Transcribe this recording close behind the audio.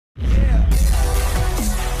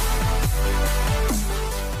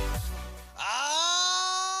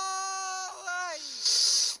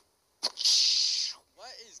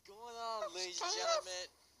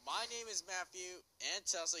is Matthew and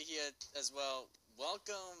Tesla here as well.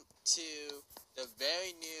 Welcome to the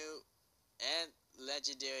very new and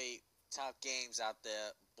legendary top games out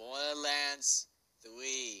there, Borderlands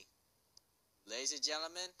 3. Ladies and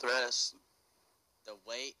gentlemen, Tres. the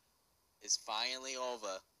wait is finally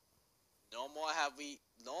over. No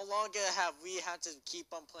longer have we had to keep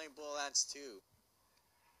on playing Borderlands 2.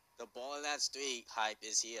 The Borderlands 3 hype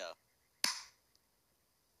is here.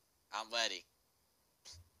 I'm ready.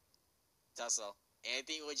 Tesla,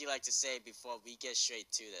 anything would you like to say before we get straight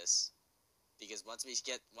to this? Because once we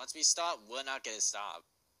start, we're not gonna stop.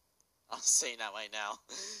 I'm saying that right now.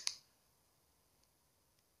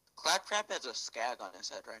 Claptrap has a skag on his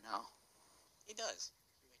head right now. He does.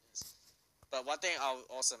 But one thing I'll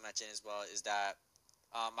also mention as well is that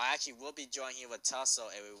I actually will be joining here with Tussle,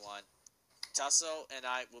 everyone. Tussle and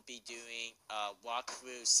I will be doing a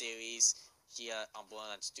walkthrough series here on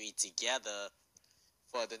Borderlands 3 together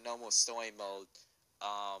for the normal story mode.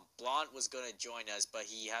 Blonde was going to join us, but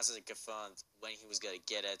he hasn't confirmed when he was going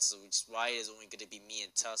to get it, so which is why it is only going to be me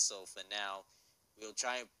and Tussle for now. We'll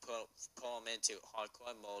try and pull him into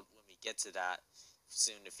hardcore mode when we get to that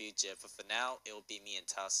soon in the future, but for now, it will be me and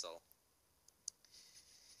Tussle.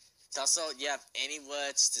 Tussle, you have any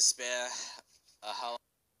words to spare?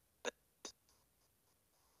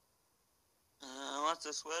 Lots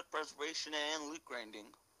of sweat, preservation, and loot grinding.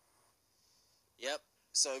 Yep.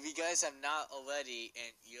 So if you guys have not already,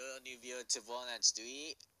 and you're a new viewer to Borderlands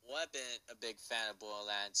 3, or have been a big fan of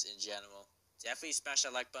Borderlands in general, definitely smash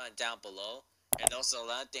that like button down below. And also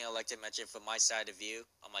another thing I'd like to mention from my side of view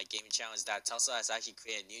on my gaming channel is that Tussle has actually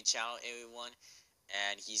created a new channel, everyone.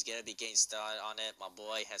 And he's going to be getting started on it. My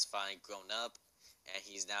boy has finally grown up. And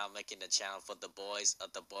he's now making the channel for the boys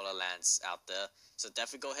of the Borderlands out there. So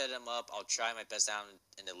definitely go hit him up. I'll try my best down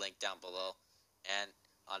in the link down below. And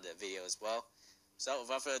on the video as well. So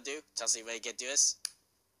without further ado, Tussle, you ready to get to this?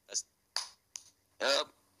 Yep.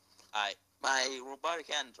 Alright. My robotic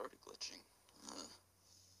hand's already glitching.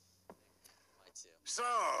 So,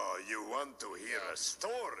 you want to hear a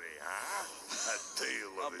story, huh? A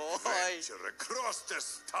tale of adventure across the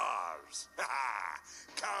stars.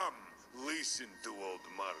 Come, listen to old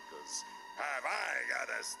Marcus. Have I got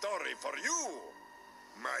a story for you?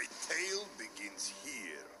 My tale begins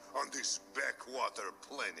here, on this backwater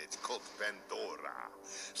planet called Pandora.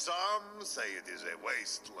 Some say it is a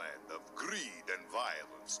wasteland of greed and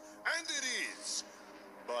violence, and it is.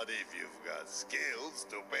 But if you've got skills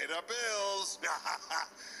to pay the bills,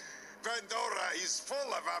 Pandora is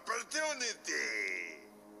full of opportunity.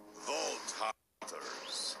 Vault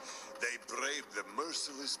hunters. They brave the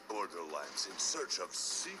merciless borderlands in search of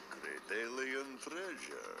secret alien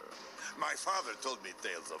treasure. My father told me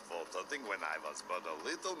tales of vault hunting when I was but a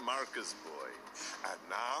little Marcus boy. And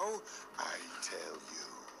now, I tell you.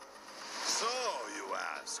 So, you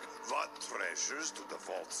ask, what treasures do the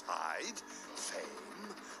vaults hide?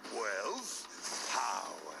 Fame, wealth,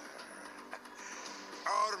 power.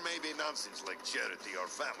 Or maybe nonsense like charity or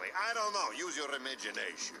family. I don't know. Use your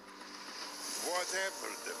imagination.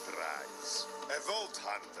 Whatever the prize, a vault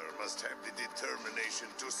hunter must have the determination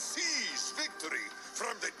to seize victory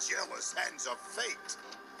from the jealous hands of fate.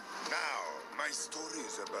 Now, my story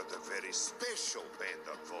is about a very special band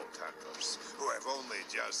of vault hunters who have only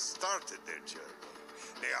just started their journey.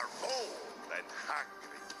 They are bold and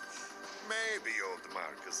hungry. Maybe old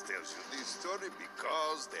Marcus tells you this story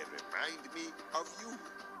because they remind me of you.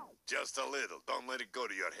 Just a little, don't let it go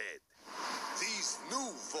to your head. These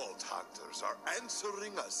new vault hunters are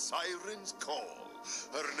answering a siren's call.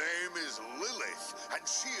 Her name is Lilith, and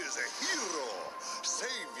she is a hero,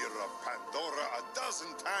 savior of Pandora a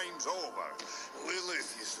dozen times over.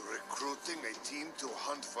 Lilith is recruiting a team to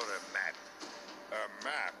hunt for a map. A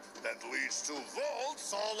map that leads to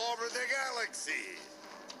vaults all over the galaxy.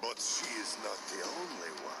 But she is not the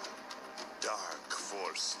only one. Dark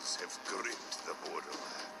forces have gripped the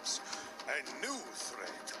Borderlands. A new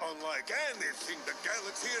threat, unlike anything the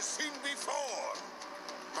galaxy has seen before.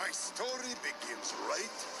 My story begins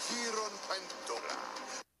right here on Pandora.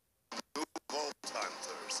 New vault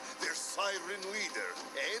hunters, their siren leader,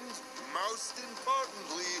 and, most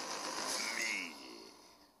importantly, me.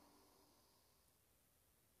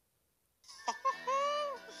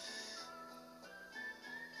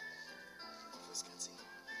 First cutscene.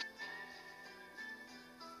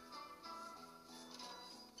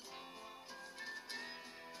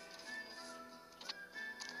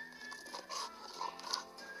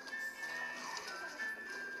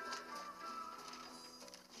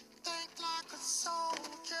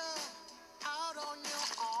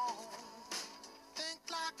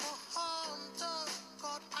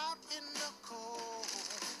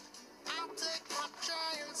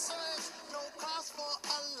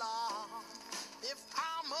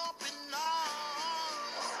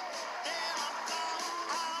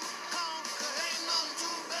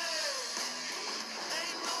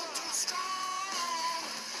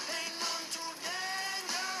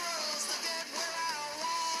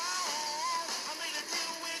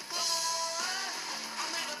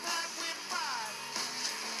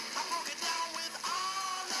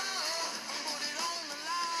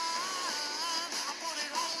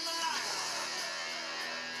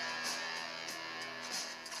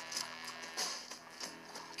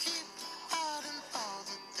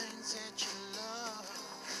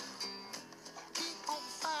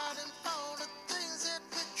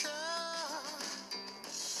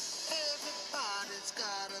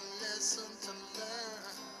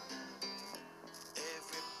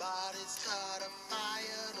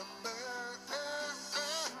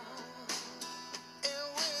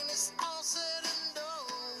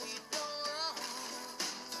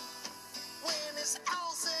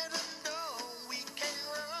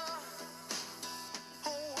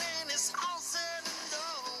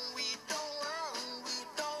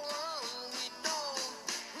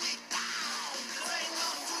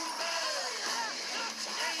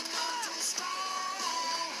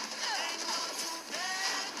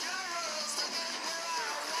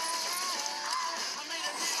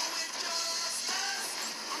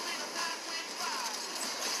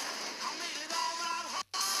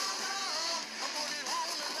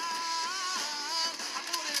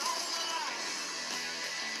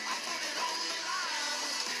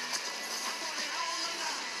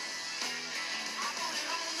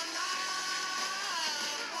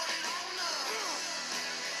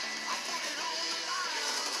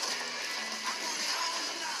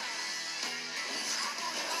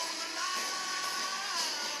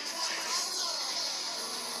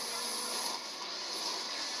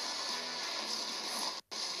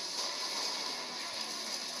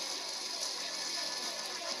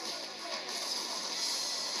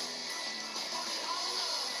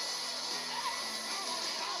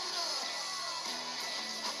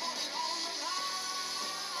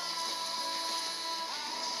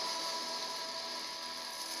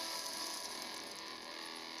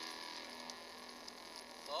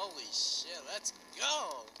 Holy shit, let's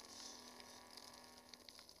go!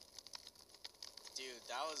 Dude,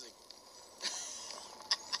 that was a...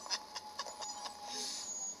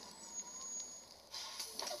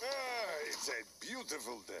 It's a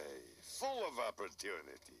beautiful day, full of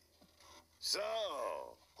opportunity. So,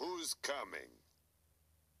 who's coming?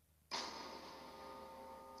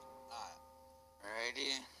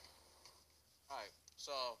 Alrighty. Alright,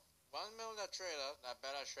 so, 1 meal in that trailer, that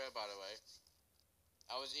badass trailer by the way.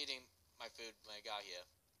 I was eating my food when I got here.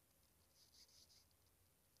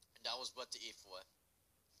 And that was what to eat for.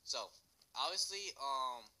 So, obviously,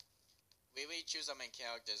 we really choose our main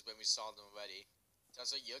characters when we saw them already.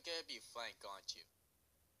 So you're gonna be Frank, aren't you?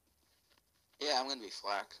 Yeah, I'm gonna be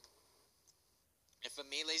Flack. And for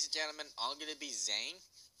me, ladies and gentlemen, I'm gonna be Zane.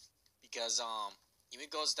 Because, even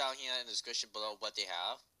goes down here in the description below what they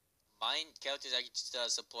have. My characters actually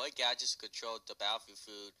support gadgets to control the battlefield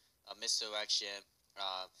food, misdirection,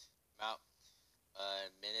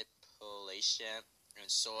 manipulation, and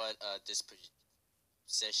sword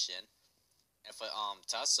disposition. And for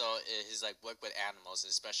Tasso, he's like work with animals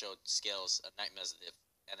and special skills, nightmares of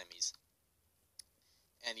enemies.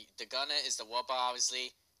 And the gunner is the warper,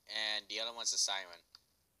 obviously, and the other one's the siren.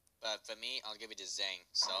 But for me, I'll give you the Zang.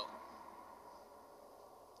 So,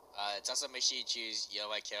 Tasso, make sure you choose your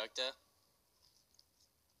right character.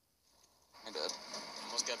 I did. I'm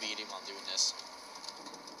almost gonna be eating while I'm doing this.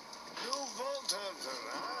 New Vault Hunter,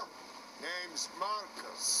 huh? Name's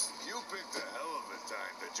Marcus. You picked a hell of a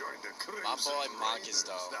time to join the Crimson My boy Marcus,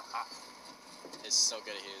 Raiders. though. It's so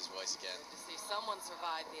good to hear his voice again. Good to see someone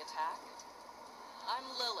survived the attack. I'm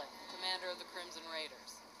Lilith, commander of the Crimson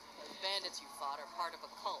Raiders. Those bandits you fought are part of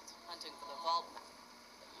a cult hunting for the vault map.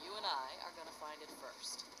 But you and I are gonna find it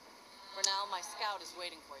first. For now, my scout is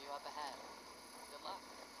waiting for you up ahead. Good luck.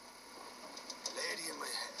 Lady in my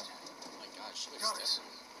head. Oh my gosh, she looks Got it.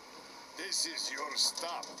 different. This is your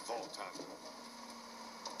stop, Vault Hunter.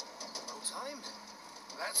 No time?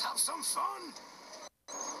 Let's have some fun.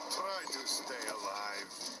 Try to stay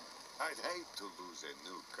alive. I'd hate to lose a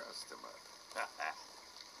new customer.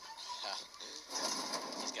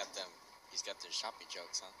 He's got them shopping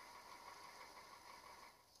jokes, huh?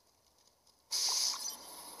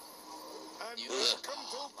 And You- welcome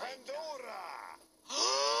Oh to my Pandora.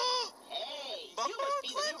 Hey, Bye, you must be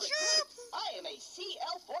the new friendship. recruit. I am a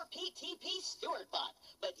CL4PTP steward bot,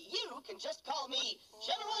 but you can just call me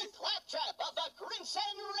General Claptrap of the Crimson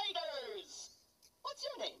Raiders. What's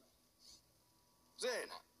your name?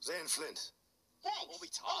 Zane Flint. Thanks. Will we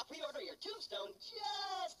I'll talk? pre-order your tombstone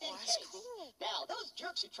just in Oh, that's case. cool. Now, those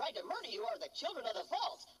jerks who tried to murder you are the Children of the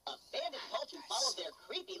Vault, a bandit cult who followed their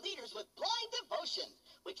creepy leaders with blind devotion.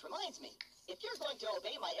 Which reminds me, if you're going to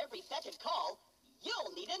obey my every beck and call,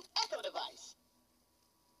 you'll need an echo device.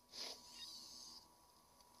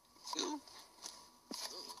 Ooh.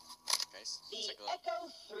 Okay, let's The take a look. Echo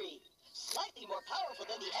 3. Slightly more powerful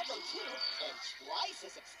than the Echo 2 and twice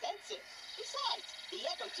as expensive. Besides, the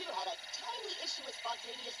Echo 2 had a tiny issue with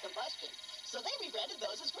spontaneous combustion, so they rebranded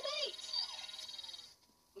those as grenades.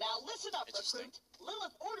 Now listen up, Interesting. recruit.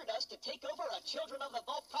 Lilith ordered us to take over a Children of the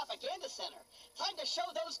Vault propaganda center. Time to show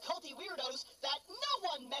those culty weirdos that no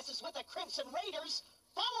one messes with the Crimson Raiders.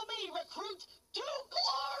 Follow me, recruit, to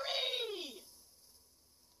glory!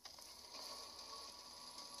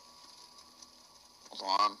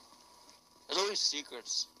 Hold on. There's always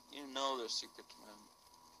secrets. You know there's secrets, man.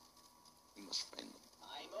 You must find them.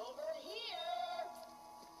 I'm over here.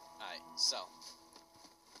 Alright, so.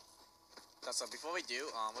 Before we do,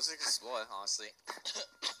 let's just explore, honestly.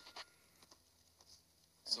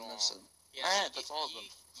 So, Listen. yeah, Alright, that's all of them.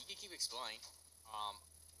 You can keep exploring.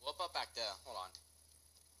 What about back there? Hold on.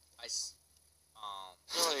 That's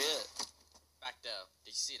really it. Back there.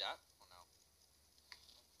 Did you see that? Oh no.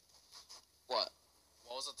 What?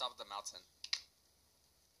 What was on top of the mountain?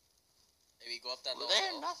 Maybe go up that Over little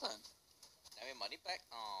there? hill. Nothing. Any money back?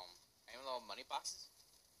 Any little money boxes?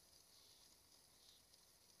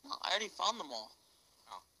 No, I already found them all.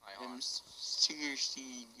 Oh, alright, hold on. I'm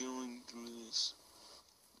seriously going through this.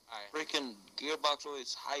 Alright. Freaking Gearbox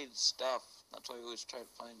always hides stuff. That's why I always try to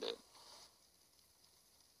find it.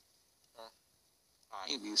 Alright.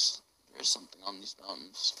 Maybe there's something on these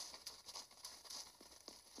mountains.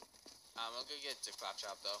 I'm gonna get to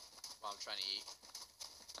Claptrap though, while I'm trying to eat.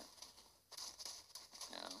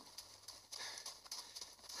 Yeah.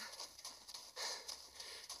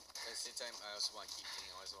 At the same time, I also want to keep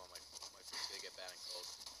eating. I also want my food to get bad and cold.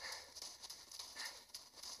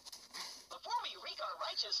 Before we our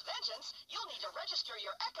righteous vengeance, you'll need to register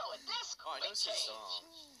your echo at this Oh, I know quick this change. song.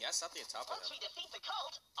 Yeah, something on top of Once we him. defeat the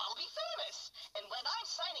cult, I'll be famous. And when I'm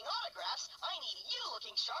signing autographs, I need you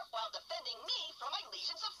looking sharp while defending me from my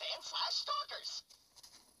legions of fans/stalkers.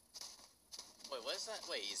 Wait, what is that?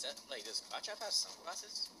 Wait, is that like does Claptrap have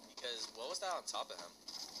sunglasses? Because what was that on top of him?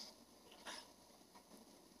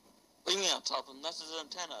 What do you mean on top of him? That's his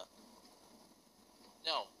antenna.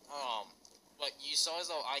 No, but you saw his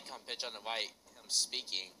little icon pitch on the right, him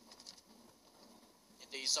speaking. And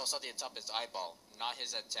then you saw something on top of his eyeball, not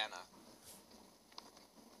his antenna.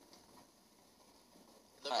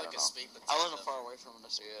 It looked I like don't a know. sweet potato. I wasn't far away from him to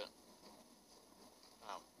see it.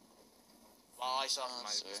 Oh. Well, I saw from my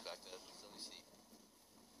Let's see. perspective. So let me see.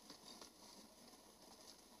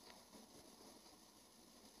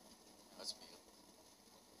 That's beautiful.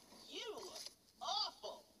 You look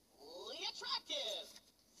awfully attractive.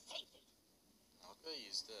 Safety. I'll go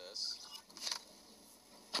use this.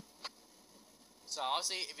 So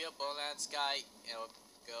obviously, if you're a Borderlands guy, it'll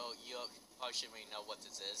go. You probably should already know what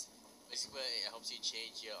this is. Basically, it helps you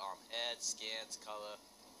change your head, skins, color.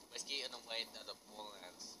 Basically, in the way that the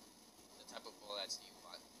Borderlands, the type of Borderlands you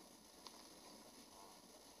want.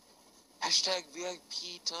 Hashtag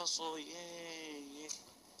VIP tussle, yay!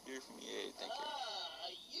 Hear from yay, thank you.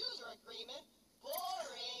 A user agreement?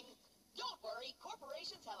 Boring. Don't worry,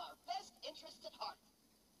 corporations have our best interests at heart.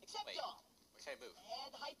 Except Wait. y'all. Where can I move?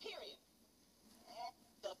 And Hyperion.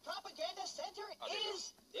 The propaganda center Oh, there you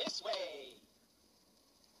is this way.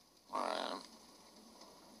 Alright.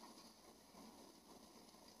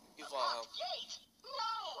 You A follow. locked gate?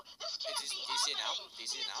 No! This can't Do be you see it now? happening! Do you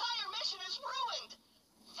see The it now? entire mission is ruined!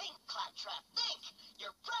 Think, Claptrap, think!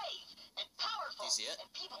 You're brave and powerful. Do you see it? And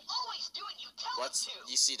people always do what you tell What's? them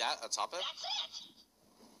to. You see that on top of it? That's it!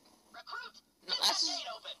 Recruit, No, get that that's his- gate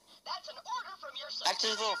open. That's an order from your That's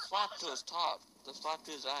his little superior flap to officer. his top. The flap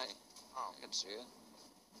to his eye. Oh. I can see it.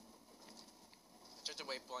 Check the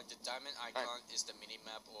waypoint. The diamond icon is the mini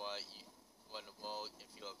map, or in the world,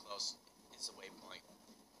 if you look close, it's a waypoint.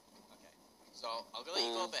 Okay. So I'm gonna let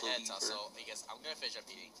you go up ahead, Believer. Tussle. Because I'm gonna finish up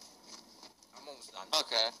eating. I'm almost done.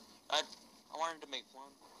 Okay. I wanted to make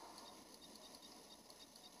one.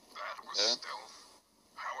 That was Yeah. stealth.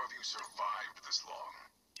 How have you survived this long?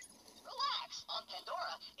 Relax. On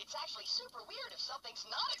Pandora, it's actually super weird if something's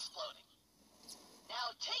not exploding.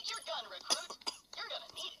 Now take your gun, recruit. You're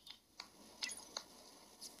gonna need it.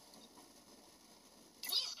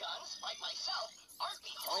 These guns, like myself, aren't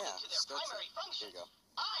beholden to their still true. primary Here function. you go.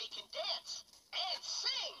 I can dance and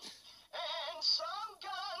sing. And some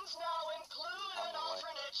guns now include I'm an away.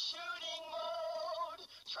 alternate shooting mode.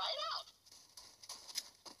 Try it out.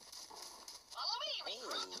 Follow me,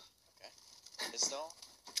 recruit. Ooh. Okay. Pistol.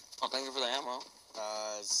 Oh, thank you for the ammo.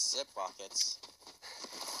 Zip rockets.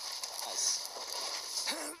 Nice.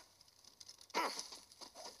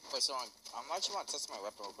 Wait, so I'm actually want to test my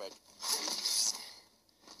weapon real quick.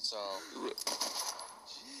 So,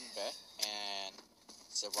 okay, and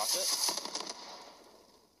zip rocket.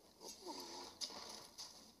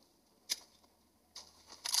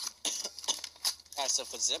 Alright, so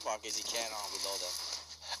for zip rockets, you can't reload them.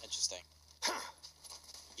 Interesting. You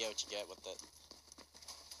get what you get with it.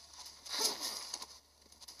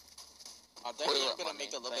 I'm definitely Wait, gonna let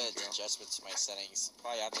make a me- little bit thank of you. adjustment to my settings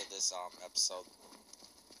probably after this episode.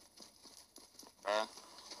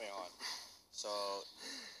 Wait on. So,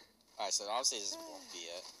 alright, so obviously this won't be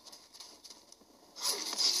it.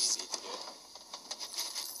 It's easy to do.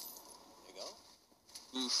 There you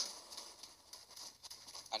go. Oof.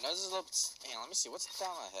 I know this is a little. Hang on, let me see. What's down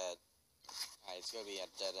my head? Alright, it's gonna be a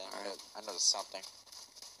dead end. Alright. But I know there's something.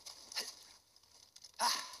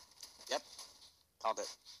 Yep. Called it.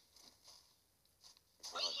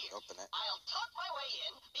 Wait here. Open it. I'll talk my way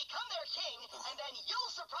in, become their king, and then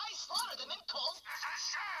you'll surprise slaughter them in cold. This is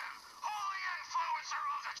Sam, holy influencer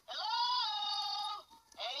of the... Hello?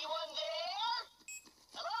 Anyone there?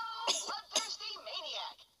 Hello, bloodthirsty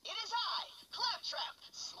maniac. It is I, Claptrap,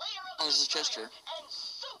 slayer of Oh, the this is Destroyer, Chester. and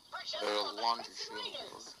super Their general of the laundry Crimson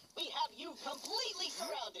shield. Raiders. We have you completely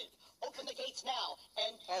surrounded. Open the gates now,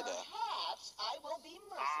 and Hi there. perhaps I will be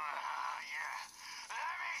merciful. yeah.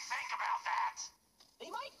 Let me think about that. They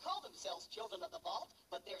might call themselves children of the vault,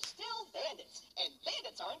 but they're still bandits, and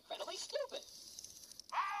bandits are incredibly stupid.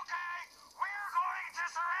 Okay, we're going to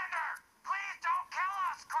surrender. Please don't kill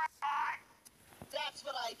us, Cry. That's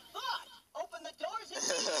what I thought. Open the doors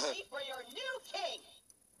immediately for your new king.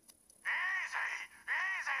 Easy,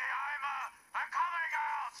 easy. I'm coming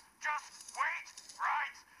out. Just wait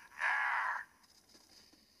right there.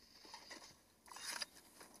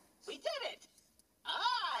 We did it!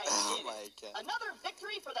 I Oh did my it! god. Another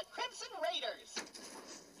victory for the Crimson Raiders!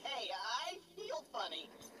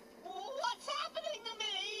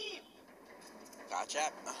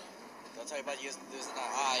 Claptrap? Don't tell me about losing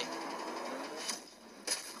that eye.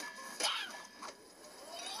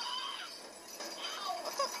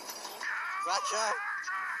 What the? Claptrap?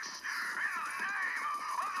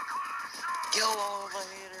 Kill all of the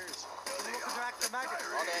haters. All that you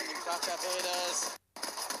Claptrap haters.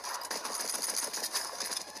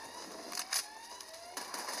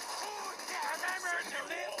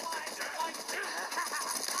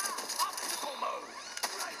 Obstacle mode.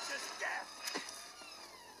 Righteous death.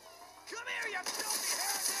 Come here, you filthy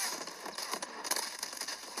heretic!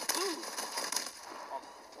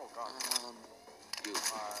 Oh god.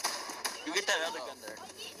 You get that other gun there. Or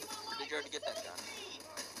did you already get that gun?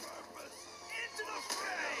 Into the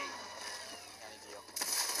fray! Any deal.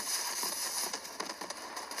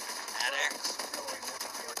 Addicts.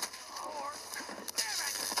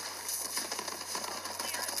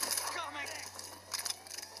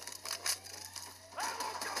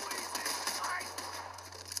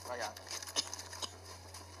 I got it.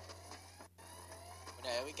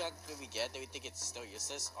 Whenever we got what we get, do we think it's still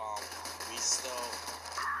useless? We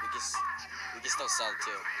can still sell it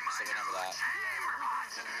too. So remember that.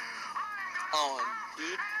 Oh, and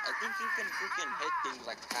dude, I think you can freaking hit things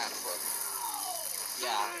like half foot.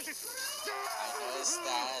 Yeah. I noticed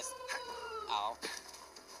that. Ow.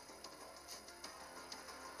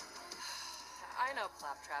 I know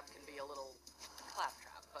Claptrap can be a little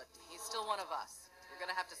claptrap, but he's still one of us. You're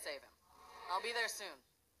gonna have to save him. I'll be there soon.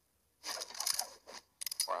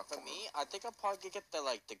 For me, I think I'll probably get the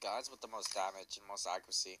guns with the most damage and most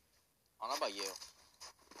accuracy. I don't know about you.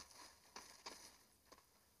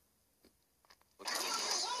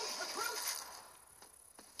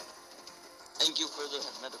 Thank you for the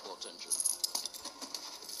medical attention.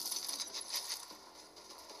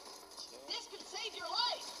 This could save your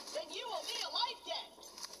life. Then you will be a life debt.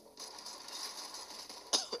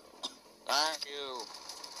 Thank you.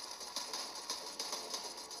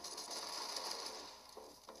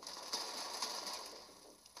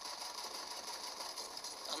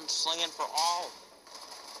 I'm slinging for all.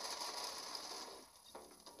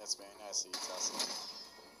 That's very nice of you, Tesla.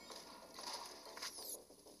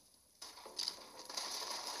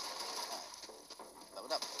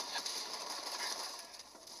 Level up.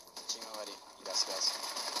 Team already. You got skills.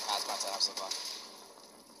 I was about to have some fun.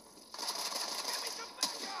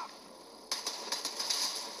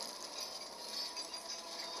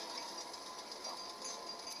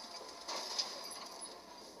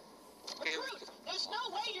 Recruit, there's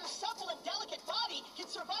no way your supple and delicate body can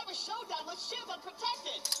survive a showdown with Shiv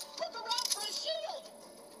unprotected. Look around for a shield.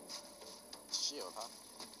 Shield, huh?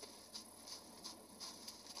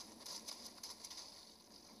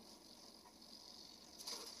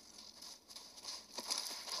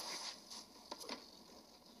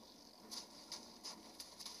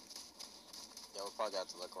 Yeah, we'll probably have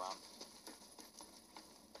to look around.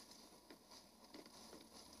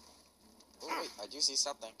 Oh wait, I do see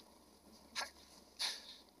something.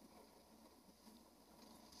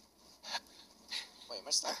 Wait, am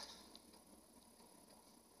I stuck?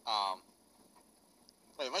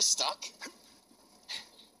 Wait, am I stuck?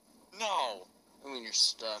 No! I mean, you're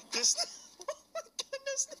stuck. This. Oh my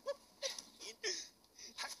goodness, no.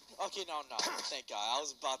 Okay, no, thank God. I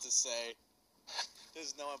was about to say,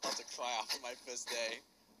 there's no one about to cry after my first day.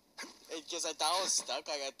 Because I thought I was stuck,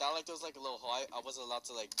 I thought there was a little hole I wasn't allowed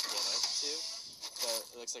to get into. But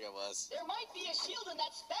it looks like I was. There might be a shield in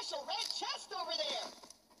that special red chest over there.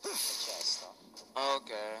 The chest, though.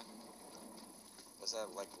 Okay. Was that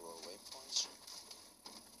a little waypoint?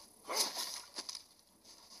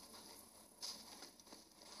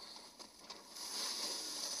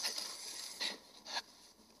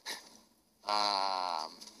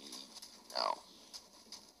 No.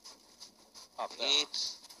 Up there.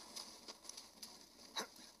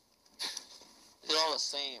 They're all the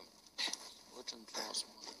same. Which one's most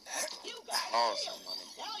money? You got Oh, shield. some money.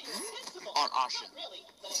 Now you're invincible. On auction. Not really,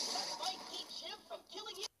 but it just might keep Shiv from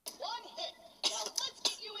killing you in one hit. Now let's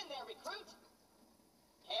get you in there, recruit.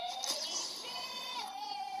 Hey,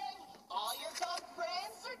 Shiv! All your dog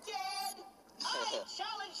friends are dead. I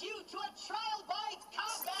challenge you to a trial by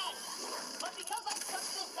combat. But because I'm such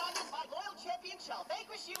this diamond, my loyal champion shall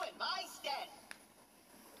vanquish you in my stead.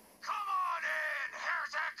 Come on in,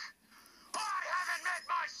 heretic! I haven't met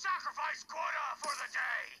my sacrifice quota for the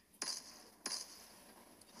day!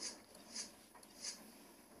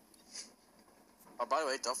 Oh, by the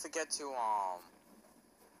way, don't forget to,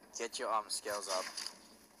 get your, skills up.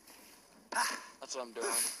 That's what I'm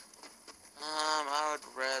doing. I would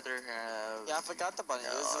rather have... Yeah, I forgot the button. No,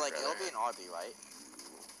 It was I'd it'll rather- be an RB, right?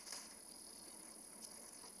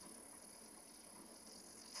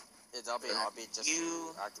 It'll be RB just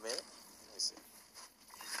to activate it? Let me see.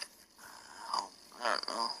 Oh, I don't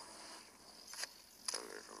know.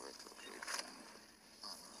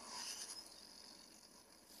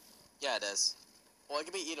 Yeah, it is. Well, it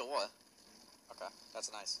could be either or. Okay,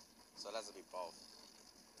 that's nice. So that's to be both.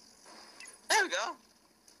 There we go.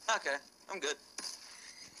 Okay, I'm good.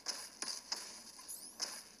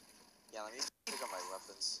 Yeah, let me pick up my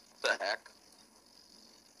weapons. What the heck?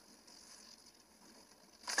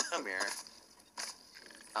 Come here.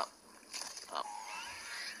 Oh. Oh.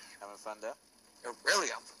 Having fun there? You're really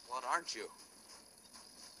out for blood, aren't you?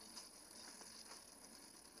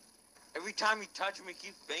 Every time you touch him, he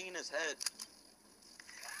keeps banging his head.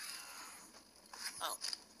 Oh.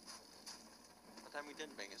 That time he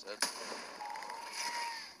didn't bang his head.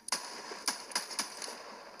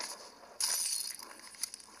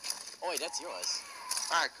 Oh wait, that's yours.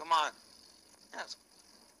 Alright, come on. Yes.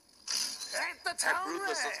 Ain't the Alright, town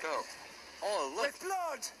Ruthless, red? let's go. Oh, look. With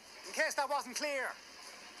blood, in case that wasn't clear.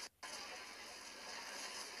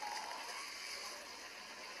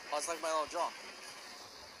 Oh, it's like my little drum.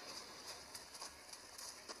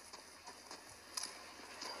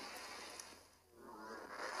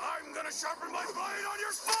 I'm gonna sharpen my blade on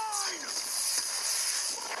your spine!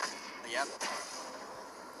 Yep.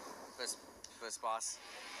 First boss.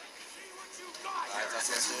 See what you got Alright, here. let's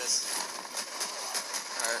do this.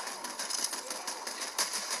 Alright.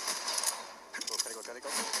 Gotta go.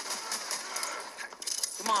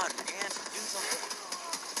 Come on, man. Do something.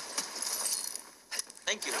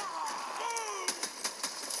 Thank you.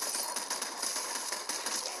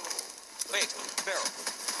 Wait, barrel.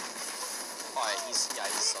 Alright, he's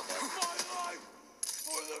so dead.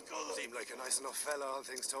 Seemed like a nice enough fella, all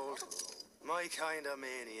things told. My kind of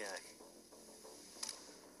maniac.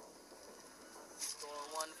 Score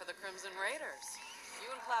one for the Crimson Raiders. You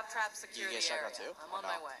and Claptrap secure You the get shot area. down too? I'm Or on no?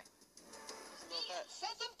 my way.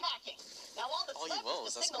 Set them packing. Now all that's Oh, you left will.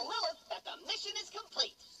 is to That's signal cool. Lilith that the mission is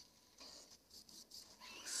complete.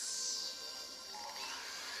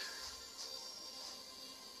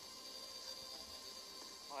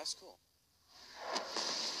 Oh, that's cool.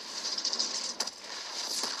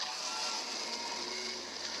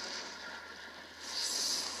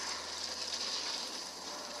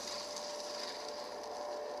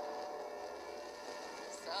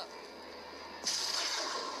 What's up?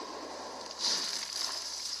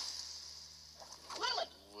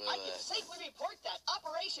 Lilith, I can safely report that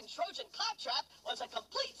Operation Trojan Claptrap was a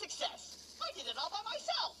complete success. I did it all by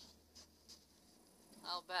myself.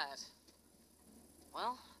 I'll bet.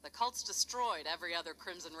 Well, the cult's destroyed every other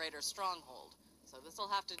Crimson Raider stronghold, so this'll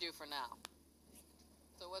have to do for now.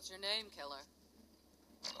 So what's your name, killer?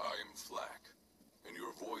 I'm Flack, and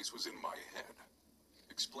your voice was in my head.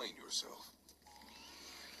 Explain yourself.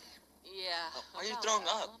 Yeah. Why are you about throwing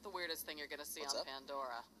that. up? Not the weirdest thing you're gonna see What's on up?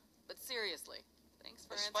 Pandora. But seriously, thanks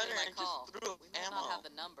for The answering my Spider-Man just call. threw We may ammo. not have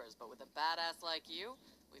the numbers, but with a badass like you,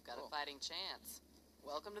 we've got Cool. a fighting chance.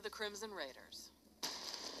 Welcome to the Crimson Raiders.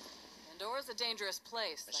 Pandora's a dangerous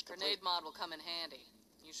place. That Mission grenade complete. mod will come in handy.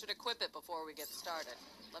 You should equip it before we get started.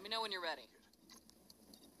 Let me know when you're ready.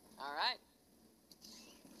 All right.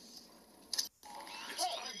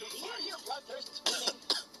 Hey, do you hear bloodthirst screaming?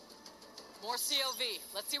 More COV.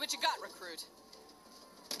 Let's see what you got, recruit.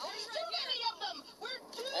 There's too many of them. We're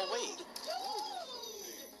doomed. Oh, wait.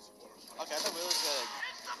 Doomed. Okay, I thought we were gonna...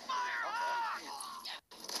 It's the fire hawk!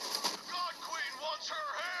 God Queen wants her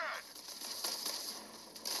head!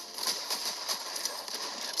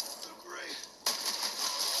 The great...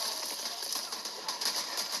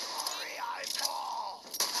 Three-eyed Paul!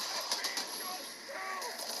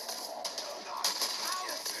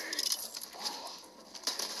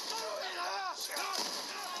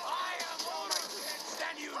 I am older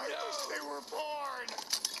than you know! I wish they were born!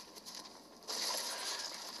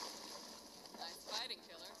 Nice fighting,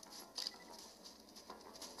 killer.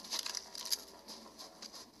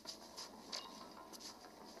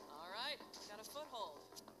 All right, we got a foothold.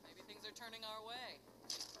 Maybe things are turning our way.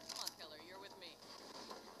 Come on, killer, you're with me.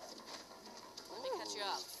 Let me catch you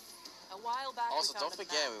up. A while back, Also, we don't found a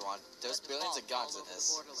forget, map everyone, there's that billions of devolved guns all in over the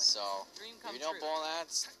this. Borderlands. So, Dream if come you know true.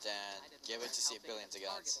 Borderlands, then I didn't give it realize to see how big billions of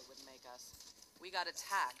a target guns. it would make us. We got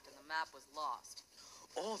attacked, and the map was lost.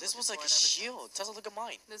 Oh, this was Looking like a for it ever shield. Take a look at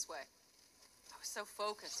mine. This way. I was so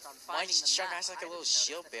focused on finding Mine's the shark map, has like a I little didn't notice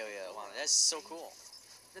shield that it was barrier a on it. door. That's so cool.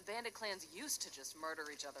 The bandit clans used to just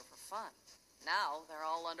murder each other for fun. Now they're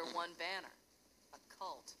all under one banner. A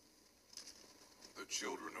cult. The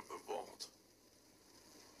children of the vault.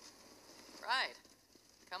 Right.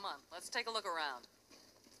 Come on, let's take a look around.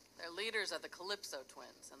 Their leaders are the Calypso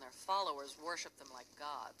twins, and their followers worship them like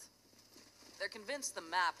gods. They're convinced the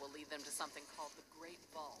map will lead them to something called the Great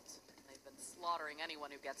Vault. And they've been slaughtering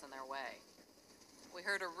anyone who gets in their way. We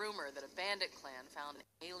heard a rumor that a bandit clan found an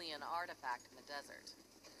alien artifact in the desert.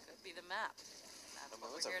 Could be the map. That's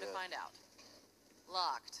what we're here to find out.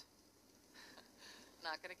 Locked.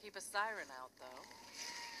 Not gonna keep a siren out, though.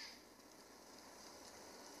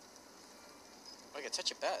 I can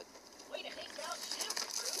touch your bed. Way to make out super,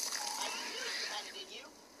 Bruce. I knew you had it in you.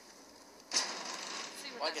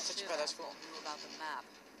 See Well, I what can that touch your shit bed, that's has cool. to do about the map.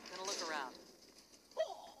 I'm gonna look around.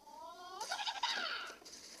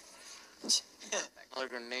 Another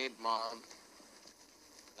grenade mob.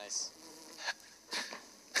 Nice.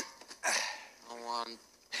 I want.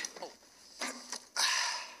 What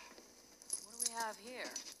do we have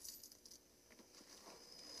here?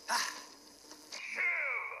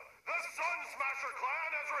 Shiv! The Sun Smasher clan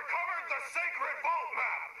has recovered the sacred vault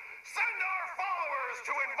map! Send our followers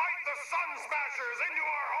to invite the Sun Smashers into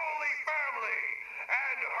our holy family!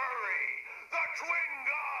 And hurry! The twin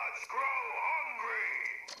gods grow hungry!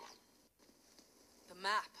 The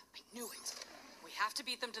map. I knew it. We have to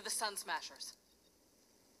beat them to the Sun Smashers.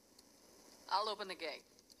 I'll open the gate.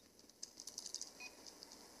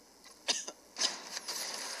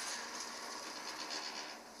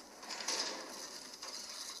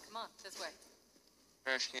 Come on, this way.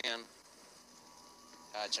 Trash can.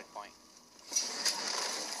 Checkpoint.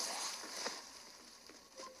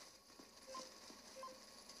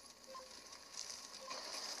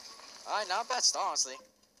 Alright, not a bad start, honestly.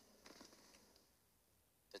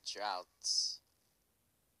 The droughts.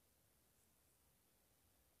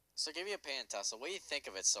 So give me a opinion, Tesla. What do you think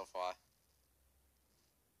of it so far?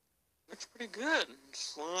 Looks pretty good.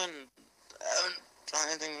 Just fun. I haven't done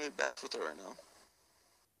anything really bad with it right now.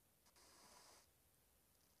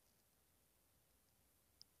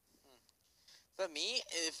 For me,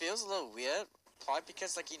 it feels a little weird. Probably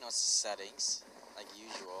because, like, you know, settings. Like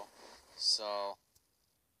usual. So...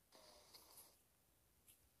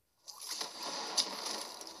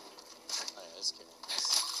 Oh, yeah, this could be nice.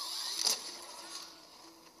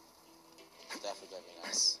 Definitely gonna be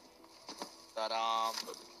nice. But,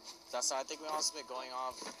 that's I think we also been going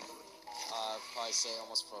off, probably say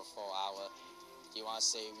almost for a full hour. Do you want to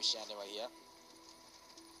say we should end it right here?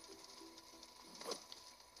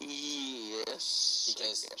 Yes.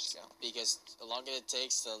 Because the longer it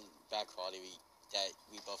takes, the bad quality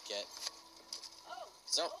we both get.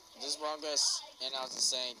 So, this is what I'm going to end out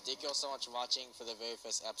saying. Thank you all so much for watching for the very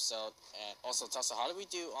first episode. And also, Tessa, how do we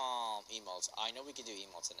do emotes? I know we can do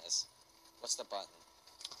emotes in this. What's the button?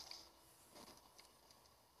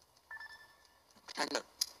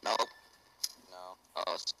 No. No.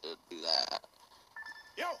 Oh, still do that.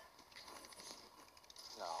 Yo!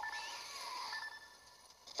 No.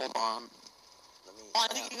 Hold on. Let me... Oh,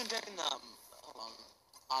 I think you can check in the hold on.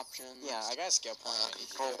 Options. Yeah, I got a skill point. I need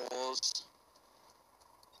to do. Controls.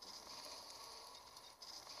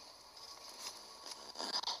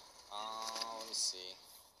 Let me see.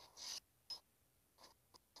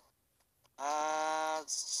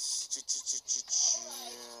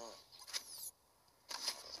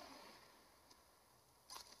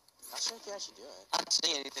 Not sure if you actually do it. I don't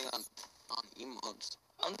see anything on emotes.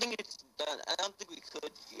 I don't think it's done. I don't think we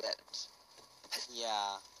could yet.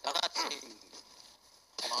 Yeah. I'm not saying.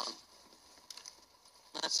 Hold on.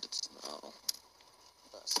 Unless it's no.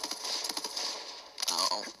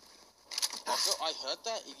 No. Also, I heard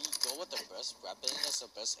that if you go with the best weaponness or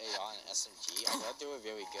best AR and SMG, I heard they were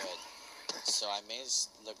very good. So I may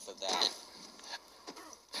look for that.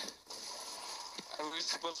 Are we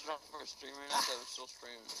supposed to drop for a stream right now? That was still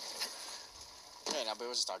streaming. Yeah, no, but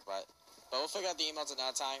we'll just talk about it. But we'll figure out the emails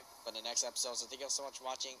another time for the next episode. So thank you all so much for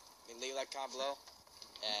watching. Leave a like, comment below.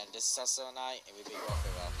 And this is Tesla and I, and we big well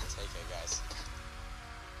farewell. Take care, guys.